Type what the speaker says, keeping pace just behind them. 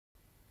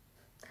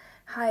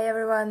Hi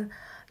everyone.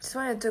 Just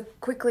wanted to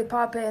quickly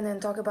pop in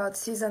and talk about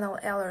seasonal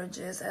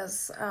allergies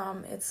as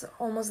it's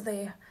almost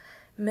the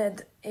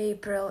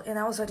mid-April, and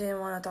I also didn't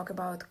want to talk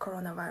about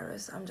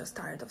coronavirus. I'm just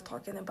tired of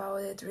talking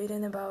about it,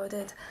 reading about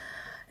it.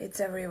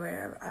 It's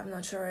everywhere. I'm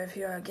not sure if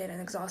you are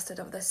getting exhausted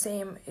of the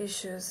same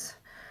issues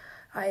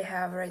I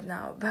have right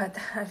now, but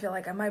I feel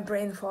like my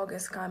brain fog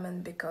is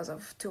coming because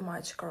of too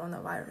much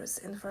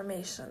coronavirus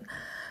information.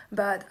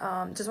 But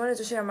just wanted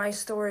to share my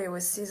story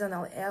with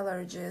seasonal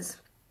allergies.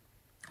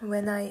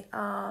 When I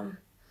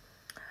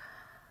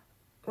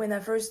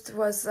first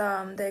was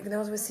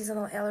diagnosed with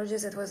seasonal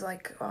allergies, it was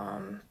like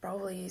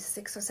probably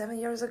 6 or 7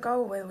 years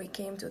ago when we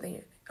came to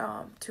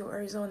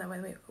Arizona,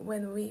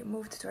 when we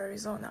moved to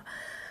Arizona.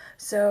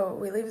 So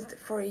we lived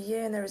for a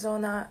year in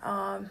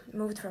Arizona,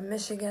 moved from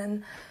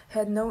Michigan,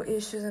 had no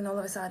issues, and all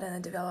of a sudden I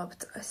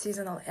developed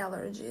seasonal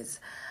allergies.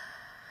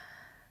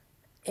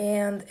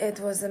 And it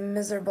was a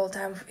miserable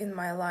time in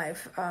my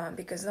life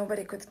because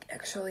nobody could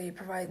actually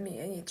provide me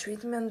any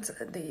treatment.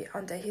 The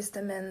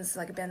antihistamines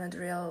like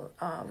Benadryl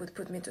would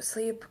put me to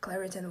sleep.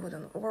 Claritin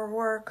wouldn't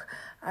work.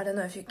 I don't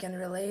know if you can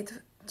relate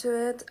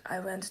to it.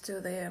 I went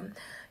to the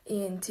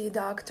ENT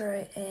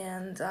doctor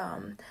and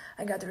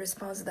I got the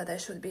response that I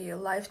should be a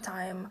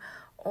lifetime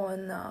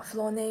on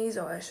Flonase,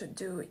 or I should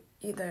do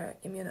either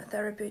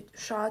immunotherapy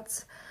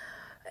shots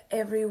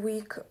every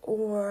week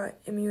or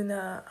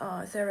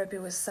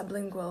immunotherapy with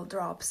sublingual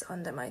drops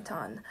under my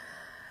tongue.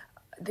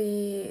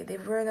 They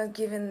were not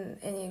given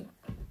any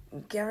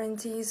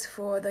guarantees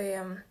for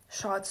the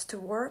shots to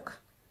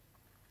work,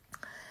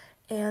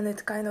 and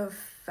it kind of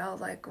felt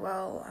like,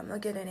 well, I'm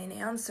not getting any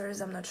answers.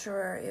 I'm not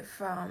sure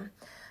if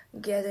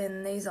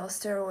getting nasal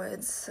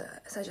steroids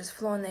such as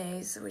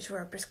Flonase, which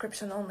were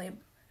prescription only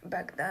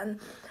back then,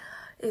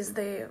 is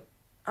the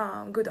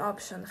good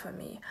option for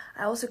me.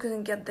 I also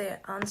couldn't get the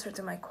answer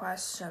to my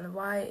question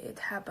why it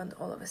happened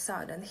all of a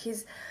sudden.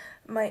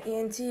 My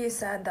ENT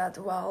said that,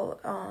 well,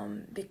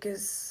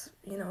 because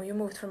you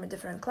moved from a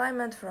different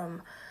climate,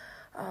 from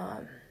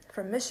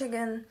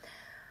Michigan,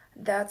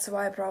 that's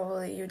why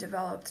probably you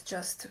developed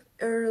just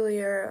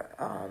earlier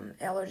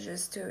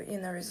allergies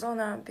in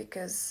Arizona,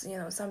 because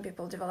some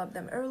people develop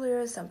them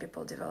earlier, some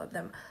people develop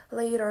them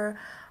later.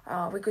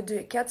 We could do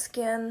a CAT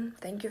scan,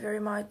 thank you very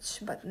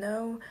much, but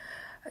no,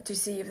 to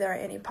see if there are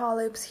any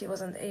polyps. He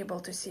wasn't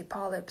able to see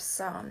polyps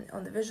on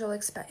the visual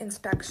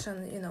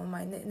inspection,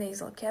 my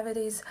nasal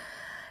cavities,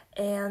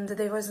 and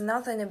there was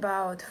nothing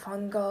about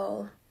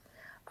fungal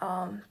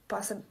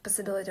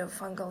possibility of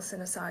fungal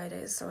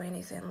sinusitis or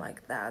anything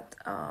like that.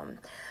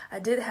 I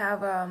did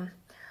have a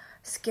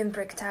skin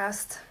prick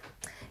test,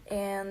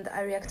 and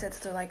I reacted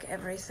to like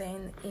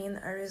everything in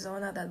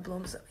Arizona that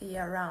blooms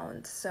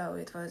year-round. So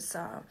it was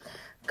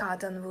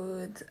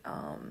cottonwood,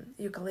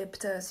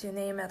 eucalyptus, you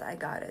name it, I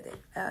got it.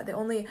 The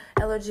only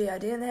allergy I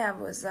didn't have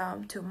was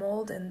to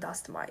mold and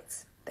dust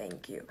mites.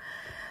 Thank you.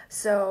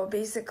 So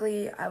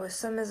basically, I was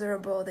so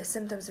miserable. The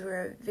symptoms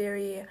were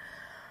very,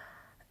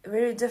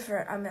 very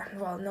different. I mean,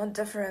 well, not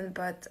different,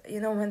 but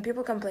when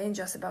people complain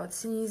just about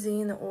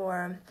sneezing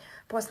or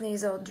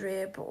postnasal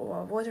drip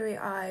or watery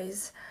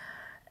eyes,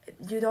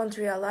 you don't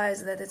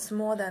realize that it's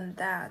more than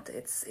that.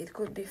 It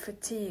could be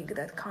fatigue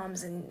that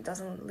comes and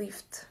doesn't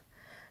lift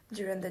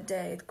during the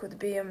day. It could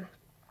be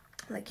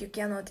like you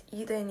cannot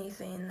eat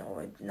anything,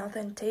 or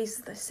nothing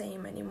tastes the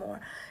same anymore,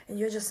 and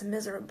you're just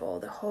miserable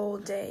the whole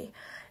day.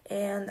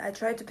 And I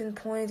tried to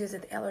pinpoint, is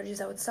it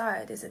allergies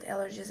outside, is it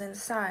allergies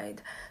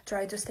inside?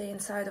 Tried to stay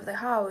inside of the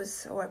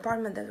house or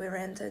apartment that we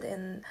rented,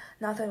 and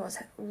nothing was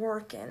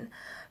working.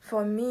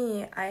 For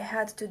me, I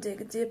had to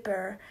dig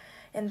deeper,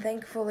 and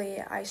thankfully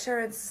I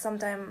shared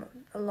sometime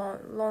a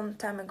long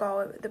time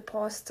ago the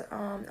post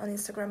on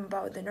Instagram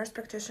about the nurse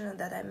practitioner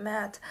that I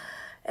met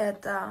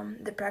at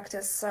the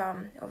practice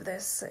of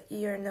this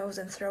ear, nose,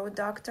 and throat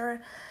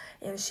doctor.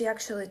 And she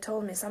actually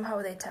told me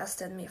somehow they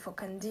tested me for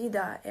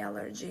candida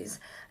allergies,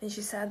 and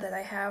she said that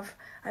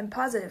I'm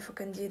positive for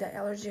candida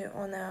allergy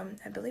on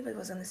I believe it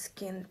was on a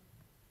skin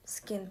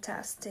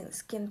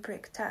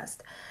prick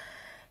test.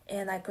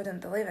 And I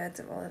couldn't believe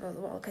it.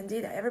 Well,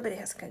 candida, everybody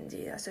has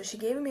candida. So she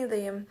gave me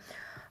the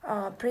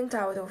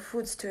printout of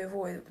foods to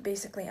avoid,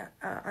 basically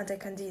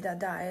anti-candida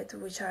diet,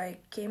 which I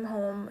came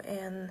home,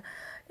 and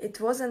it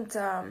wasn't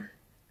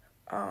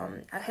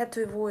I had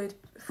to avoid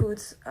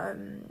foods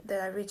that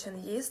are rich in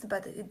yeast,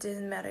 but it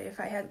didn't matter if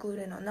I had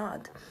gluten or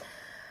not.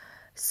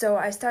 So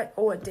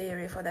or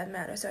dairy for that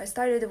matter. So I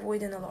started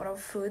avoiding a lot of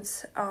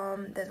foods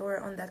that were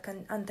on that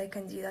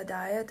anti-candida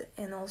diet,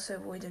 and also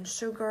avoiding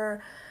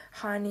sugar,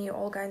 honey,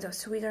 all kinds of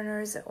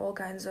sweeteners, all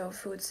kinds of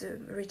foods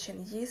rich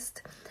in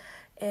yeast.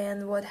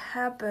 And what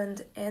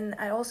happened, and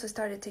I also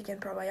started taking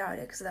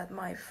probiotics that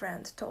my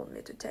friend told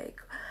me to take.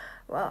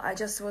 Well, I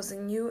just was a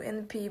new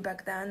NP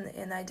back then,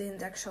 and I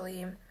didn't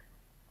actually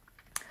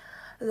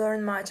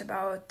learn much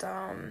about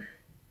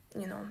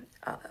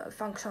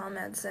functional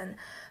medicine.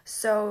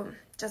 So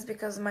just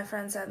because my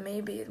friend said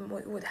maybe it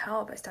would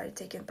help, I started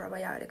taking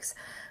probiotics.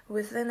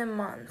 Within a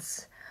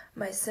month,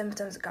 my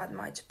symptoms got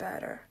much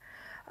better.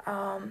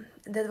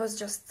 That was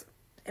just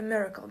a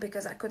miracle,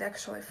 because I could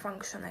actually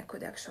function, I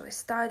could actually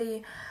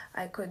study,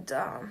 I could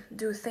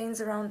do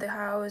things around the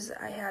house.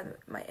 I had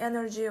my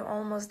energy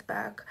almost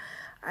back.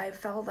 I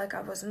felt like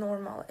I was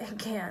normal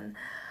again.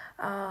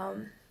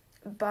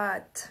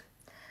 But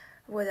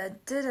what I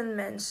didn't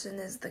mention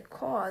is the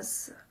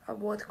cause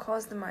of what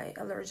caused my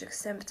allergic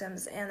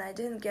symptoms, and I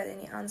didn't get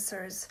any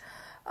answers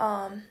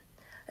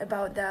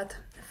about that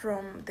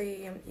from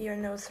the ear,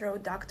 nose,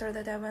 throat doctor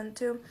that I went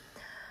to.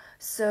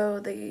 So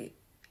the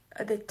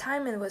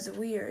timing was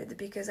weird,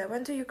 because I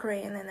went to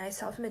Ukraine and I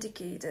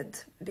self-medicated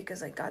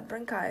because I got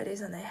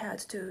bronchitis and I had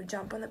to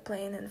jump on a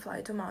plane and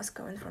fly to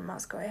Moscow, and from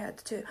Moscow I had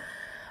to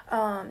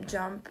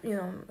jump,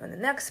 on the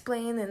next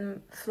plane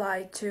and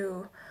fly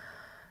to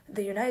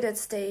the United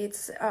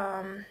States.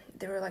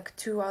 There were like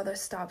 2 other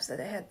stops that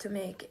I had to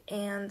make,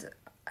 and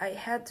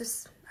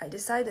I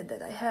decided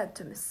that I had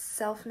to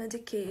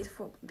self-medicate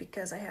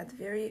because I had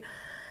very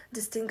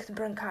distinct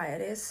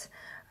bronchitis.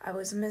 I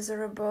was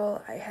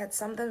miserable. I had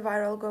something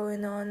viral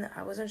going on.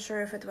 I wasn't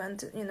sure if it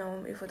went,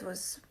 if it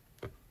was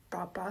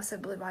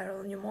possibly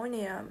viral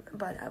pneumonia,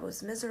 but I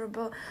was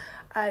miserable.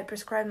 I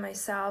prescribed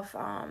myself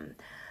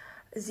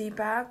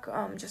Z-Pack,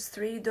 just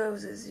 3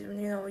 doses.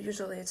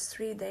 Usually it's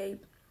 3-day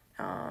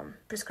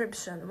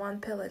prescription,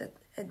 1 pill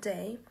a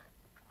day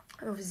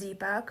of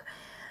Z-Pack.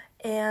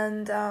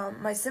 And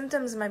my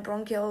symptoms, my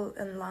bronchial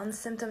and lung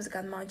symptoms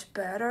got much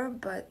better,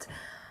 but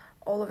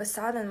all of a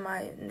sudden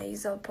my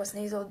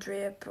postnasal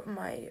drip,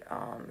 my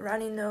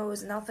runny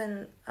nose,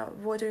 nothing,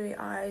 watery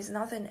eyes,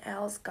 nothing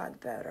else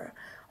got better,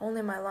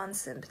 only my lung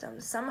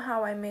symptoms.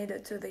 Somehow I made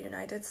it to the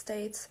United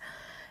States,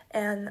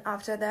 and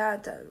after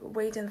that,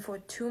 waiting for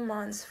 2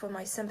 months for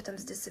my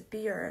symptoms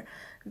disappear,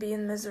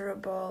 being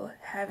miserable,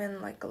 having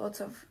like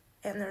lots of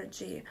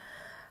energy,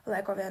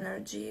 lack of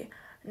energy,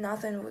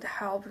 nothing would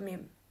help me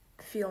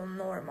feel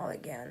normal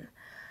again.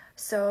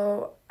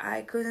 So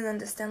I couldn't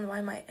understand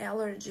why my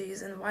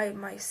allergies and why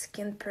my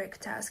skin prick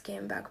test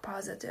came back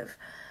positive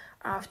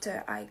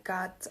after I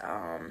got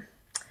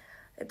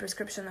a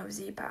prescription of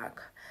Z-Pack.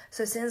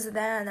 So since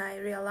then I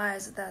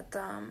realized that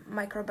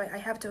I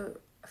have to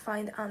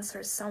find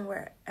answers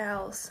somewhere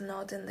else,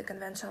 not in the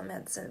conventional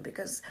medicine,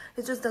 because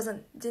it just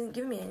didn't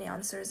give me any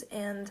answers.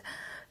 And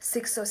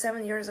 6 or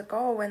 7 years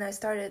ago, when I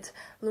started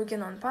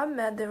looking on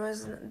PubMed,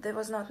 there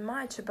was not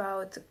much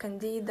about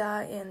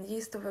candida and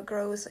yeast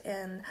overgrowth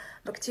and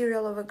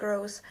bacterial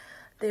overgrowth.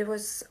 There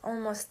was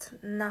almost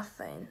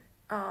nothing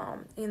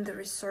in the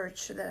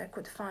research that I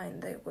could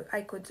find that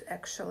I could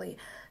actually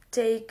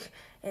take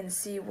and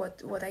see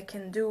what I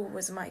can do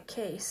with my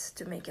case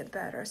to make it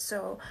better.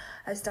 So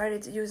I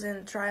started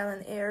using trial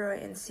and error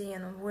and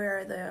seeing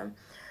where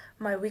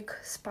my weak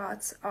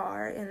spots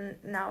are, and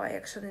now I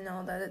actually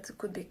know that it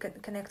could be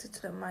connected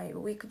to my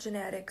weak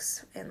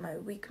genetics, and my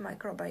weak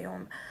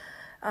microbiome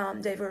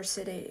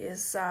diversity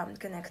is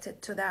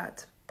connected to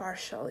that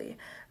partially.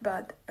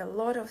 But a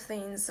lot of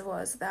things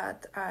was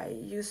that I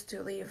used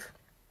to live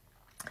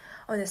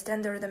on a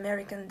standard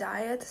American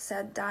diet,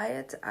 set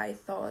diet. I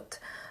thought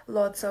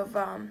lots of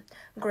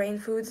grain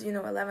foods,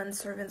 11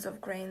 servings of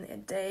grain a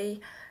day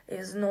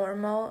is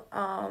normal.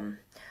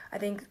 I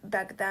think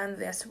back then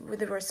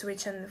they were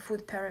switching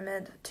food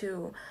pyramid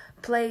to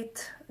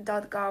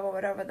plate.gov or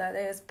whatever that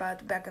is,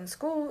 but back in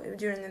school,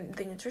 during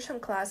the nutrition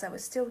class, I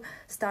was still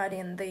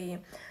studying the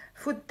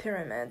food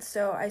pyramid.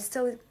 So I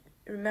still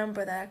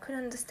remember that I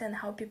couldn't understand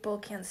how people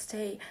can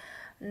stay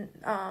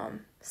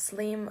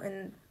slim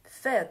and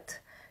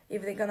fit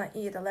if they're gonna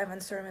eat 11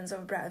 servings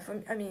of bread.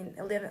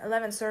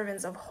 11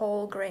 servings of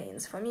whole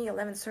grains. For me,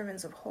 11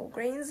 servings of whole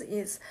grains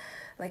is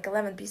like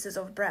 11 pieces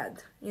of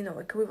bread,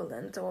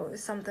 equivalent, or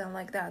something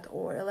like that,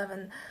 or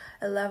 11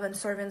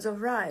 servings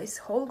of rice,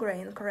 whole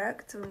grain,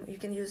 correct? You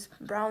can use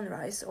brown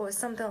rice or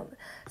something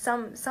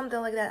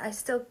like that. I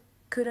still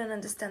couldn't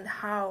understand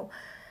how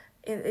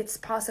it's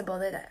possible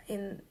that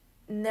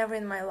never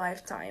in my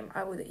lifetime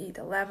I would eat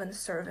 11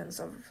 servings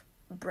of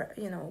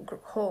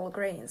whole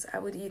grains. I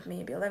would eat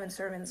maybe 11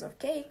 servings of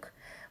cake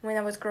when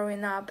I was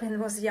growing up and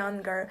was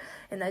younger,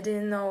 and I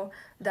didn't know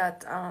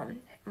that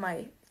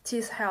my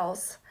teeth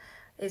health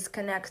is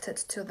connected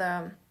to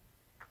the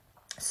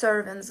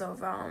servings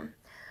of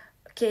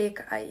cake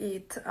I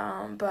eat.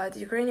 But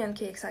Ukrainian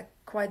cakes are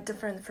quite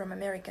different from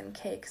American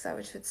cakes,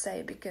 I should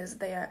say, because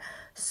they are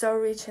so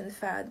rich in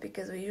fat,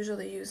 because we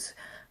usually use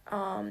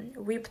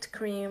whipped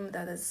cream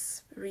that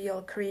is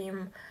real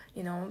cream,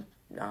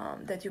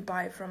 that you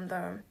buy from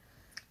the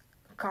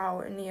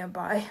cow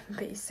nearby,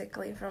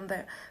 basically from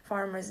the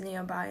farmers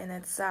nearby, and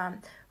it's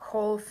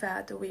whole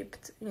fat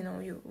whipped,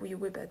 we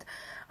whip it.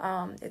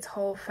 It's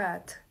whole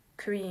fat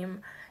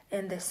cream,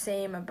 and the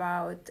same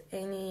about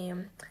any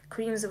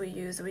creams we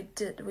use. We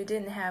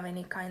didn't have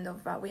any kind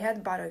of we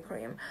had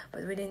buttercream,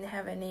 but we didn't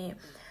have any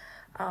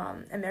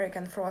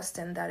American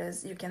frosting that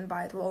is you can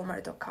buy at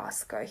Walmart or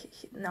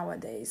Costco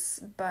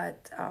nowadays.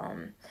 But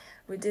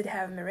we did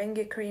have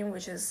merengue cream,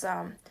 which is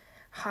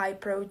high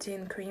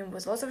protein cream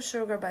with lots of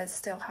sugar, but it's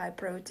still high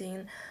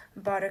protein.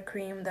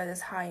 Buttercream that is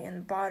high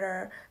in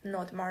butter,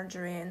 not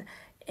margarine,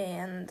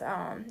 and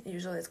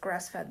usually it's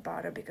grass-fed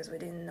butter because we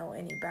didn't know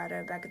any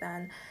better back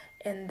then.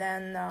 And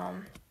then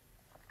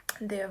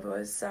there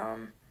was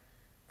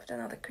what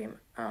another cream,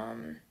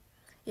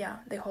 yeah,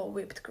 the whole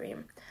whipped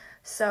cream.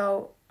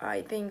 So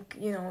I think,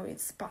 you know,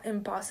 it's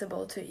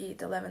impossible to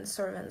eat 11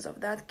 servings of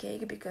that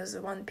cake, because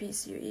one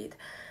piece you eat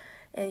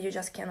and you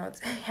just cannot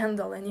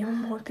handle any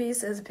more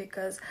pieces,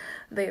 because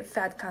the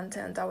fat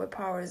content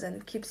overpowers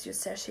and keeps you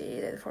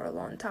satiated for a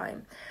long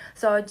time.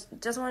 So I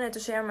just wanted to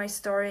share my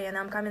story, and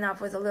I'm coming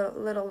up with a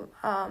little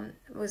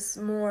with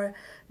more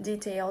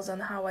details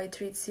on how I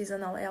treat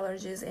seasonal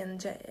allergies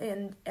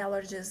in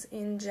allergies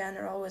in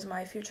general with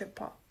my future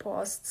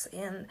posts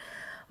and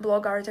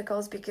blog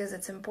articles, because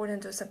it's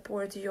important to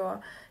support your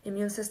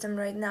immune system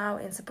right now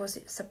and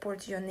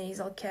support your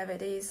nasal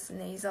cavities,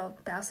 nasal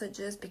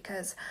passages,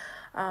 because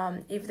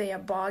if they are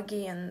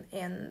boggy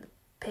and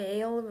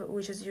pale,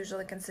 which is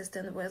usually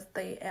consistent with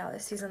the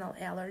seasonal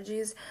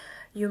allergies,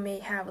 you may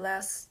have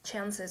less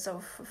chances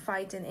of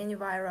fighting any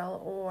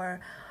viral or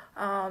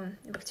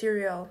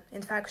bacterial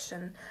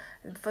infection.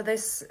 For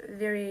this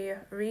very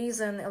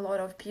reason, a lot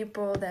of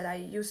people that I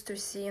used to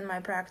see in my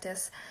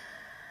practice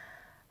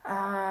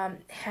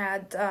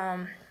had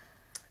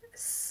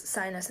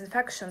sinus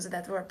infections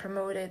that were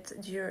promoted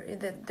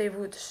that they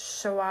would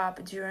show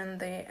up during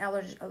the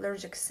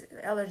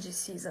allergy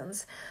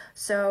seasons.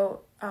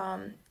 So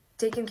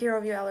taking care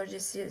of your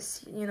allergies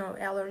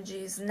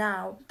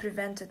now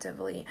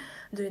preventatively,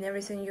 doing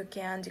everything you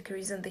can,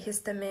 decreasing the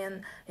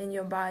histamine in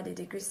your body,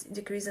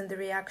 decreasing the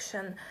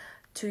reaction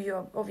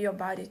of your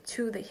body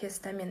to the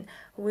histamine,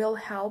 will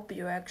help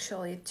you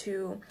actually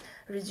to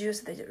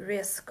reduce the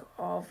risk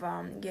of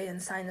getting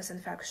sinus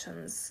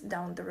infections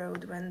down the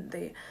road when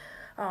the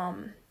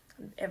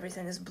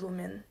everything is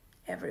blooming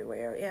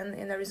everywhere. And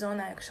in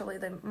Arizona, actually,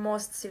 the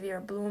most severe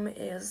bloom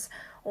is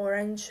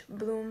orange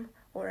bloom,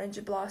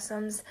 orange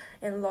blossoms,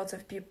 and lots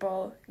of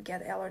people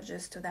get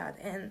allergies to that.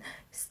 And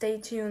stay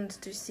tuned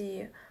to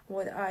see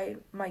what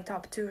my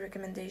top 2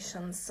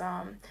 recommendations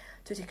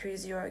to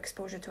decrease your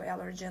exposure to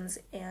allergens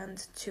and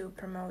to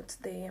promote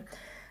the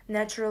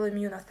natural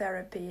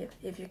immunotherapy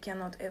if you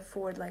cannot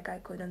afford, like I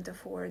couldn't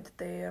afford,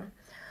 the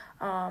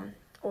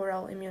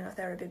oral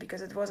immunotherapy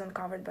because it wasn't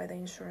covered by the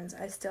insurance.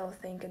 I still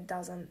think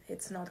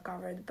it's not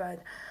covered, but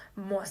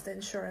the most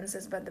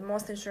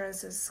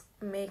insurances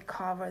may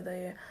cover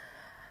the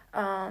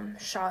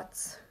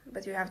shots,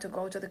 but you have to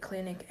go to the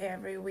clinic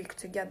every week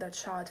to get that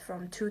shot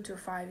from 2 to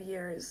 5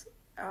 years.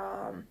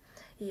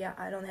 Yeah,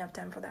 I don't have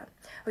time for that.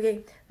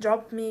 Okay,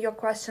 drop me your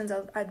questions.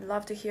 I'd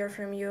love to hear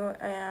from you,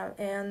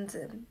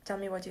 and tell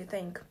me what you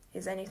think.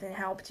 Is anything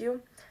helped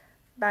you?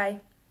 Bye.